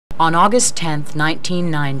On August 10,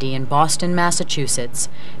 1990, in Boston, Massachusetts,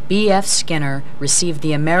 B.F. Skynner received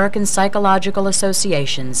the American Psychological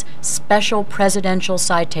Association's Special Presidential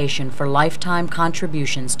Citation for lifetime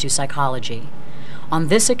contributions to psychology. On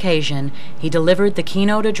this occasion, he delivered the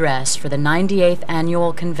keynote address for the 98th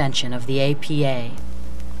Annual Convention of the APA.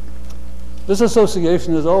 This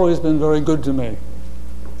association has always been very good to me.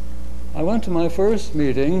 I went to my first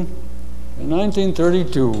meeting in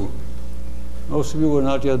 1932. Most of you were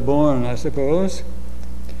not yet born, I suppose.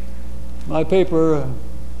 My paper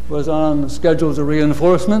was on schedules of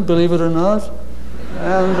reinforcement, believe it or not,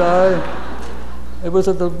 and it was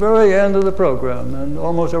at the very end of the program, and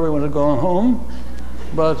almost everyone had gone home.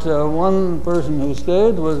 But one person who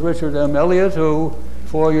stayed was Richard M. Elliott, who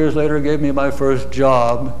 4 years later gave me my first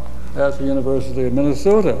job at the University of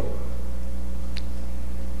Minnesota.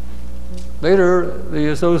 Later, the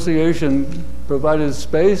association provided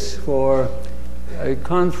space for a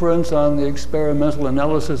conference on the experimental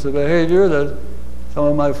analysis of behavior that some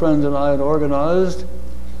of my friends and I had organized,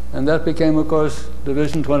 and that became, of course,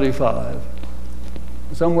 Division 25.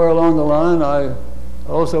 Somewhere along the line, I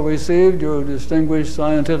also received your Distinguished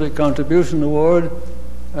Scientific Contribution Award,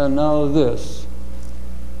 and now this,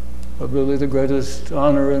 really the greatest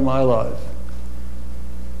honor in my life.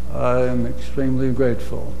 I am extremely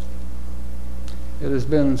grateful. It has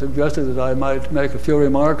been suggested that I might make a few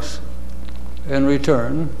remarks in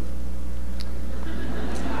return.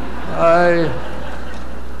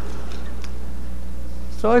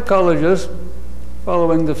 Psychologists,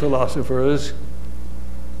 following the philosophers,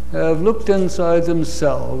 have looked inside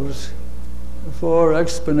themselves for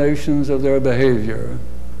explanations of their behavior.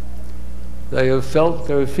 They have felt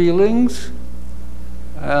their feelings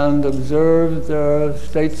and observed their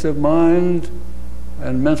states of mind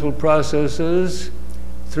and mental processes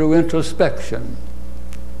through introspection.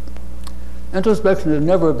 Introspection has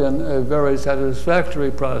never been a very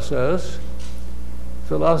satisfactory process.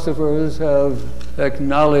 Philosophers have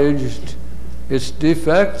acknowledged its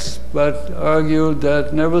defects, but argued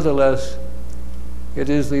that nevertheless it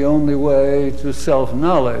is the only way to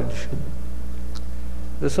self-knowledge.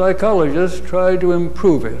 The psychologists tried to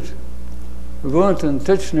improve it. Wundt and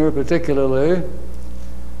Titchener particularly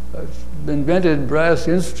invented brass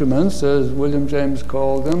instruments, as William James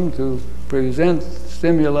called them, to present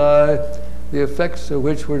stimuli, the effects of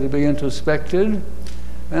which were to be introspected,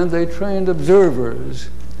 and they trained observers.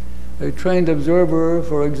 A trained observer,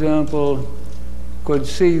 for example, could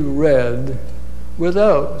see red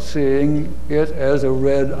without seeing it as a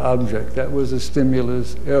red object. That was a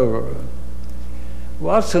stimulus error.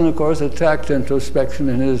 Watson, of course, attacked introspection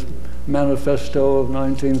in his manifesto of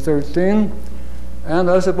 1913, and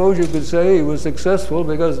I suppose you could say he was successful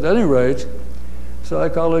because, at any rate,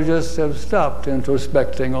 psychologists have stopped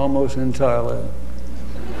introspecting almost entirely.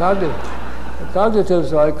 Cognitive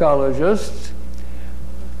psychologists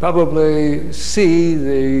probably see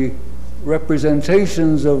the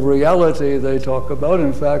representations of reality they talk about.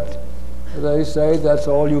 In fact, they say that's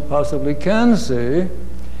all you possibly can see.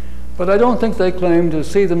 But I don't think they claim to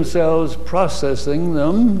see themselves processing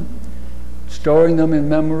them, storing them in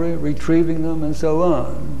memory, retrieving them, and so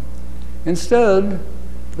on. Instead,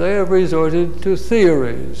 they have resorted to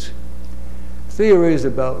theories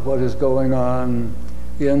about what is going on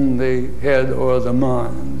in the head or the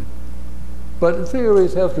mind. But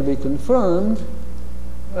theories have to be confirmed,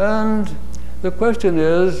 and the question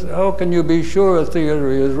is, how can you be sure a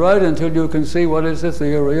theory is right until you can see what it's a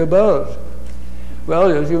theory about? Well,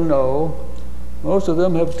 as you know, most of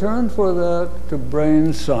them have turned for that to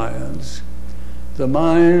brain science. The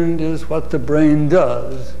mind is what the brain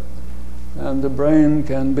does, and the brain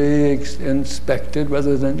can be inspected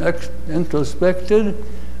rather than introspected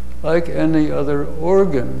like any other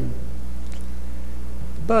organ.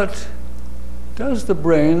 But does the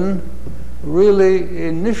brain really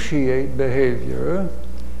initiate behavior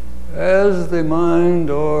as the mind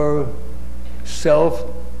or self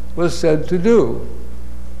was said to do?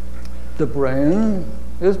 The brain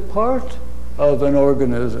is part of an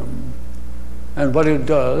organism, and what it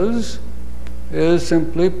does is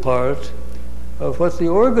simply part of what the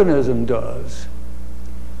organism does.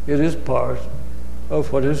 It is part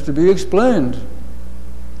of what is to be explained.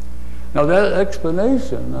 Now that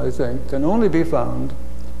explanation, I think, can only be found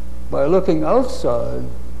by looking outside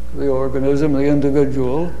the organism, the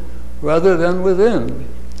individual, rather than within.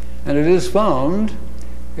 And it is found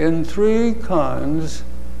in three kinds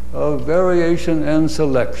of variation and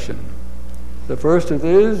selection. The first of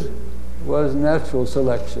these was natural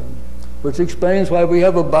selection, which explains why we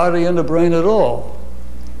have a body and a brain at all.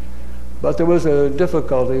 But there was a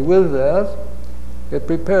difficulty with that. It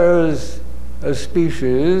prepares a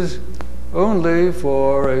species only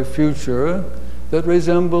for a future that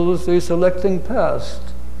resembles the selecting past.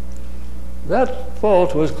 That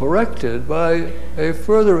fault was corrected by a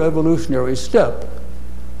further evolutionary step,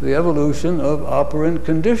 the evolution of operant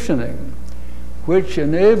conditioning, which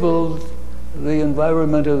enabled the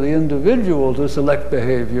environment of the individual to select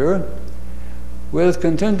behavior with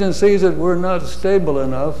contingencies that were not stable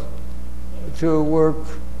enough to work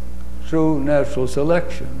through natural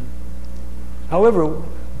selection. However,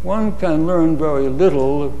 one can learn very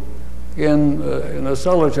little in a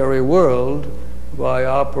solitary world by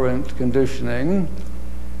operant conditioning,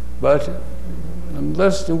 but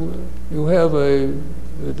unless you have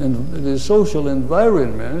the social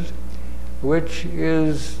environment, which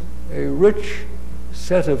is a rich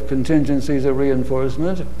set of contingencies of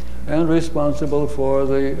reinforcement and responsible for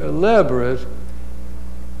the elaborate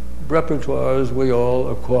repertoires we all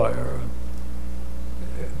acquire.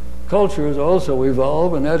 Cultures also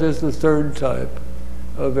evolve, and that is the third type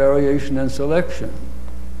of variation and selection.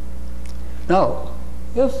 Now,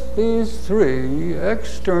 if these three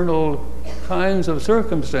external kinds of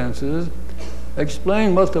circumstances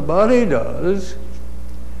explain what the body does,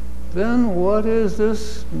 then what is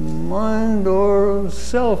this mind or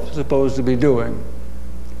self supposed to be doing?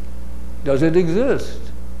 Does it exist?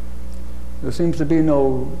 There seems to be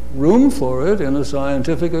no room for it in a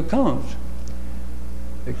scientific account.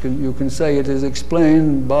 You can say it is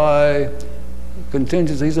explained by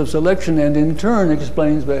contingencies of selection and in turn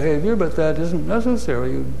explains behavior, but that isn't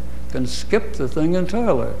necessary. You can skip the thing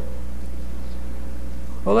entirely.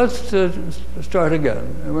 Well, let's start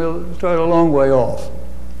again, and we'll start a long way off.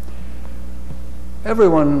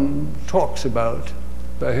 Everyone talks about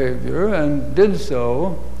behavior and did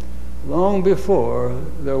so long before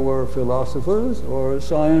there were philosophers or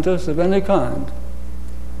scientists of any kind.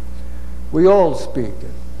 We all speak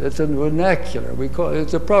it. It's a vernacular.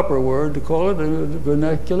 It's a proper word to call it.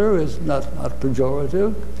 Vernacular is not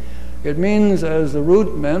pejorative. It means, as the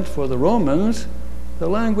root meant for the Romans, the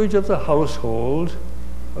language of the household,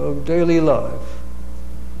 of daily life.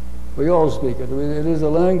 We all speak it. It is a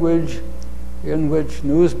language in which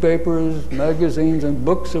newspapers, magazines, and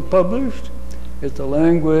books are published. It's the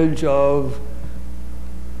language of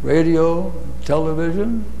radio,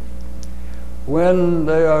 television. When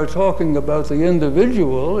they are talking about the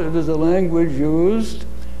individual, it is a language used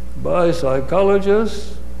by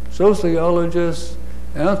psychologists, sociologists,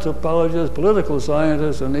 anthropologists, political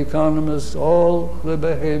scientists, and economists, all the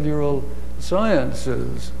behavioral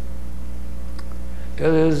sciences. It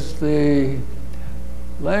is the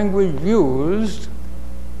language used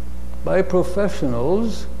by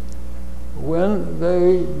professionals when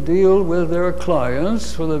they deal with their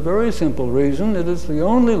clients for the very simple reason it is the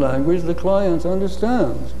only language the clients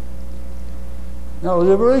understand. Now,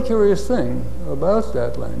 there's a very curious thing about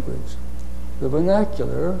that language. The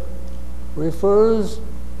vernacular refers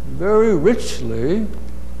very richly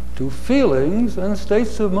to feelings and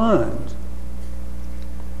states of mind,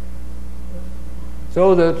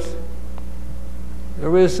 so that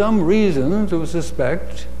there is some reason to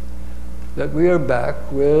suspect that we are back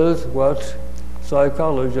with what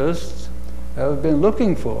psychologists have been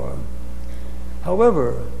looking for.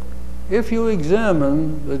 However, if you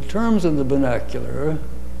examine the terms in the vernacular,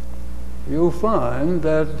 you find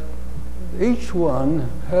that each one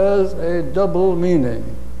has a double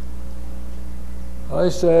meaning. I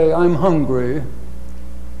say, I'm hungry,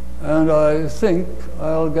 and I think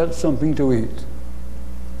I'll get something to eat.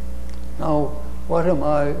 Now, what am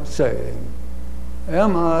I saying?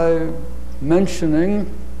 Am I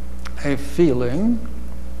mentioning a feeling,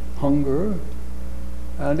 hunger,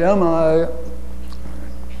 and am I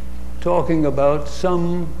talking about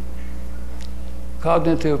some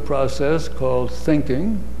cognitive process called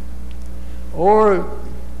thinking, or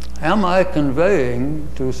am I conveying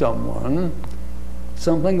to someone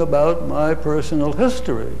something about my personal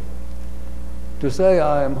history? To say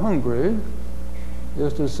I am hungry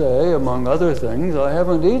is to say, among other things, I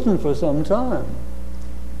haven't eaten for some time.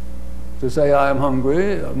 To say I am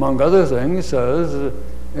hungry, among other things, says,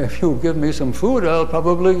 if you give me some food, I'll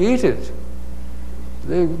probably eat it.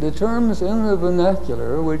 The terms in the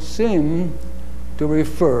vernacular which seem to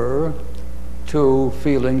refer to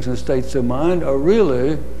feelings and states of mind are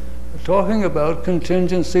really talking about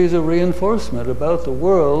contingencies of reinforcement, about the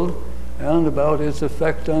world and about its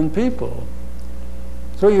effect on people.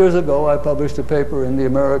 3 years ago, I published a paper in the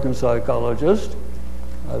American Psychologist.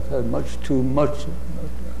 I've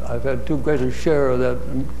had too great a share of that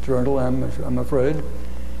journal, I'm afraid.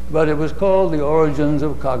 But it was called The Origins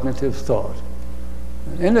of Cognitive Thought.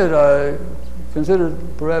 In it, I considered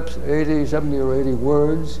perhaps 70 or 80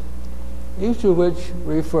 words each of which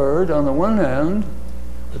referred, on the one hand,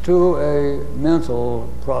 to a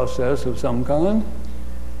mental process of some kind,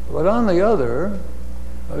 but on the other,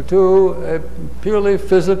 to a purely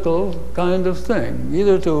physical kind of thing,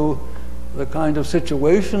 either to the kind of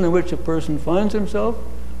situation in which a person finds himself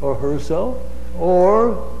or herself,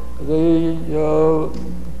 or the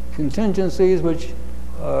contingencies which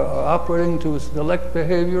are operating to select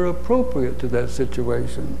behavior appropriate to that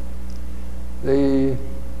situation. There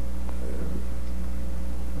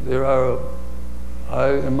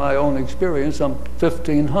are, in my own experience, some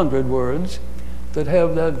 1,500 words that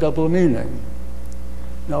have that double meaning.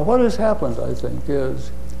 Now, what has happened, I think,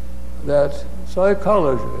 is that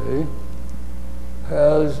psychology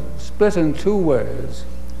has split in two ways.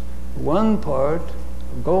 One part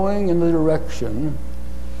going in the direction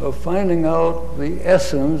of finding out the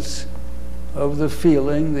essence of the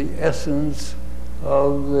feeling, the essence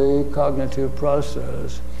of the cognitive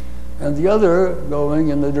process, and the other going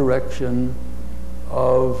in the direction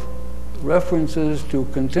of references to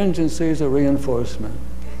contingencies of reinforcement.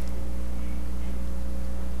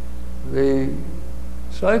 The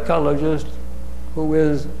psychologist who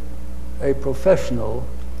is a professional,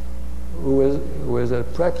 who is a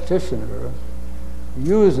practitioner,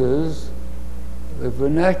 uses the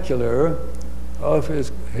vernacular of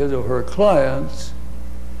his or her clients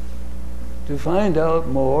to find out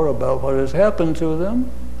more about what has happened to them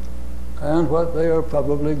and what they are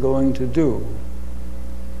probably going to do.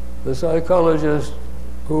 The psychologist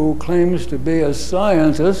who claims to be a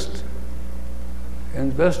scientist,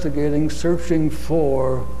 investigating, searching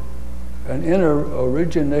for an inner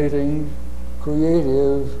originating,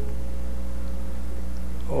 creative,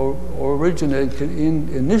 or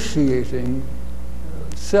initiating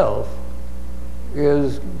self,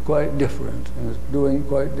 is quite different and is doing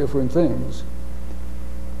quite different things.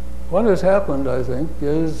 What has happened, I think,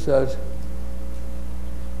 is that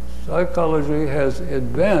psychology has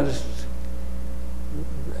advanced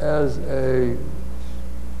as a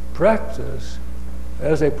practice,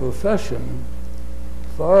 as a profession,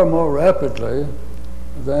 far more rapidly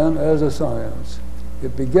than as a science.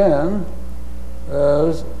 It began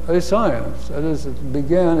as a science. That is, it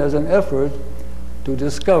began as an effort to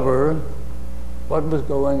discover what was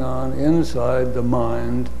going on inside the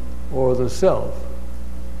mind or the self.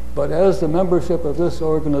 But as the membership of this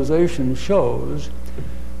organization shows,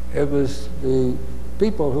 it was the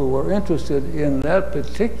people who were interested in that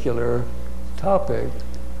particular topic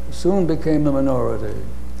soon became the minority.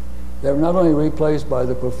 They were not only replaced by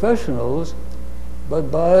the professionals,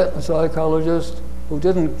 but by psychologists who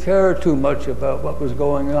didn't care too much about what was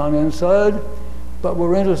going on inside, but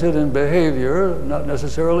were interested in behavior, not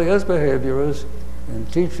necessarily as behaviorists, in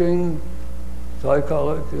teaching,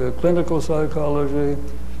 clinical psychology,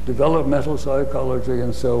 developmental psychology,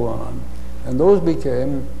 and so on. And those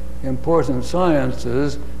became important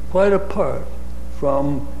sciences quite apart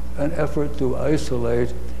from an effort to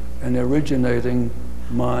isolate an originating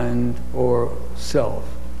mind or self.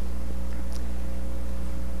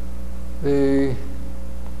 The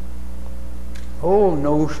whole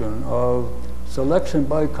notion of selection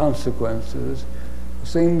by consequences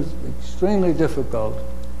seems extremely difficult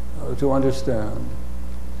to understand.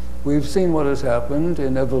 We've seen what has happened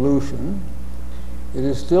in evolution. It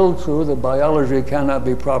is still true that biology cannot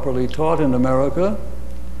be properly taught in America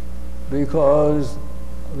because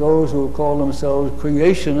those who call themselves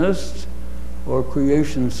creationists or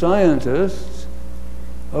creation scientists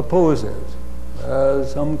oppose it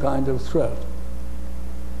as some kind of threat.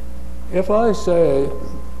 If I say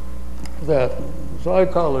that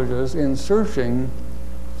psychologists, in searching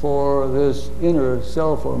for this inner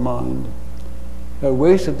self or mind, have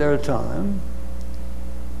wasted their time,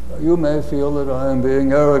 you may feel that I am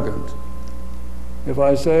being arrogant. If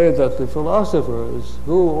I say that the philosophers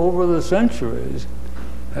who, over the centuries,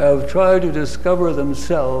 have tried to discover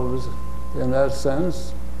themselves in that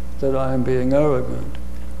sense, that I am being arrogant.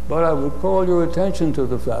 But I would call your attention to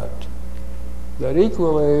the fact that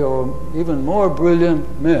equally or even more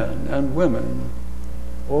brilliant men and women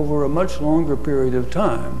over a much longer period of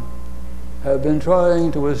time have been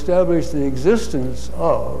trying to establish the existence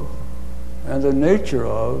of and the nature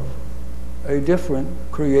of a different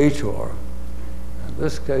creator, in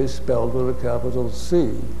this case spelled with a capital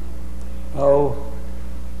C. Now,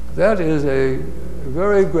 that is a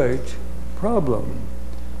very great problem.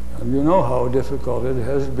 And you know how difficult it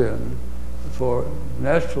has been for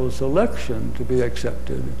natural selection to be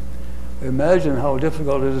accepted. Imagine how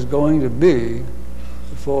difficult it is going to be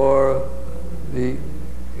for the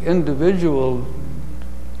individual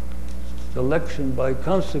selection by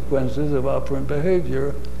consequences of operant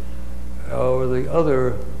behavior, or the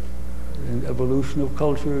other in evolution of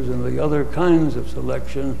cultures and the other kinds of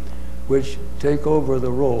selection which take over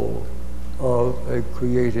the role of a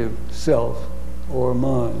creative self or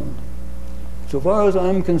mind. So far as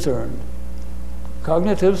I'm concerned,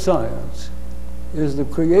 cognitive science is the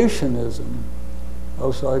creationism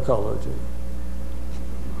of psychology.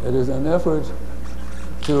 It is an effort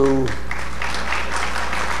to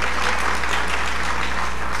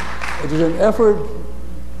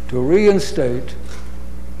reinstate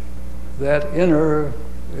that inner,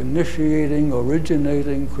 initiating,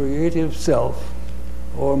 originating, creative self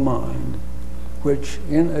or mind, which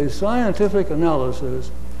in a scientific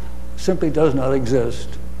analysis simply does not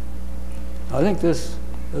exist. I think this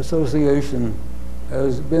association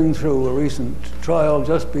has been through a recent trial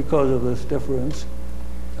just because of this difference.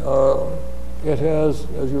 It has,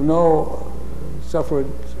 as you know, suffered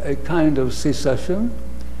a kind of secession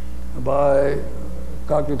by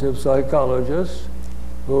cognitive psychologists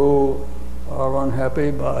who are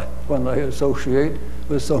unhappy when they associate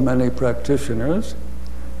with so many practitioners.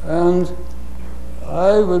 And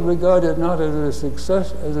I would regard it not as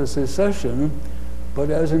a secession, but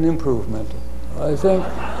as an improvement. I think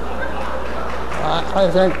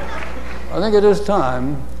it is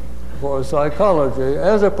time for psychology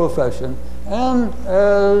as a profession and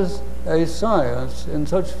as a science in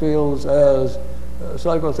such fields as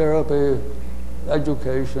psychotherapy,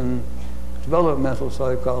 education, developmental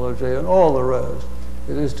psychology, and all the rest.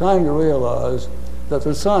 It is time to realize that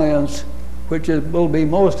the science which will be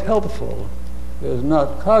most helpful is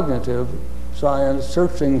not cognitive science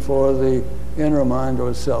searching for the inner mind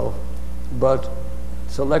or self, but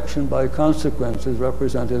selection by consequences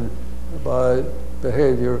represented by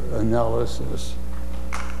behavior analysis.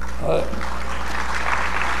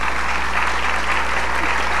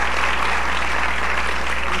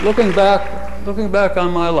 Looking back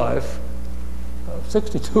on my life,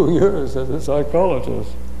 62 years as a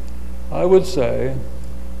psychologist, I would say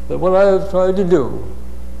that what I have tried to do,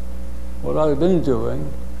 what I've been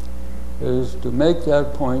doing, is to make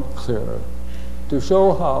that point clear, to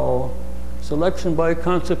show how selection by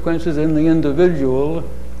consequences in the individual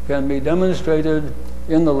can be demonstrated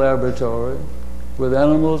in the laboratory with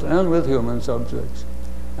animals and with human subjects,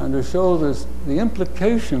 and to show the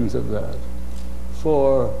implications of that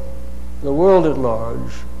for the world at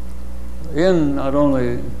large in not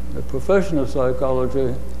only the profession of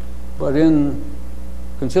psychology, but in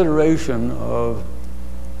consideration of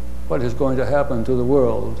what is going to happen to the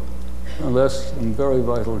world unless some very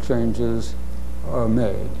vital changes are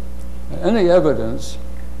made. Any evidence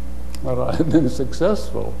that I have been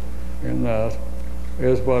successful in that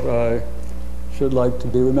is what I should like to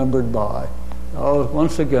be remembered by. Now,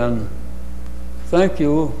 once again, thank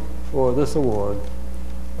you for this award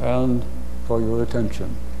and for your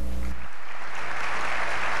attention.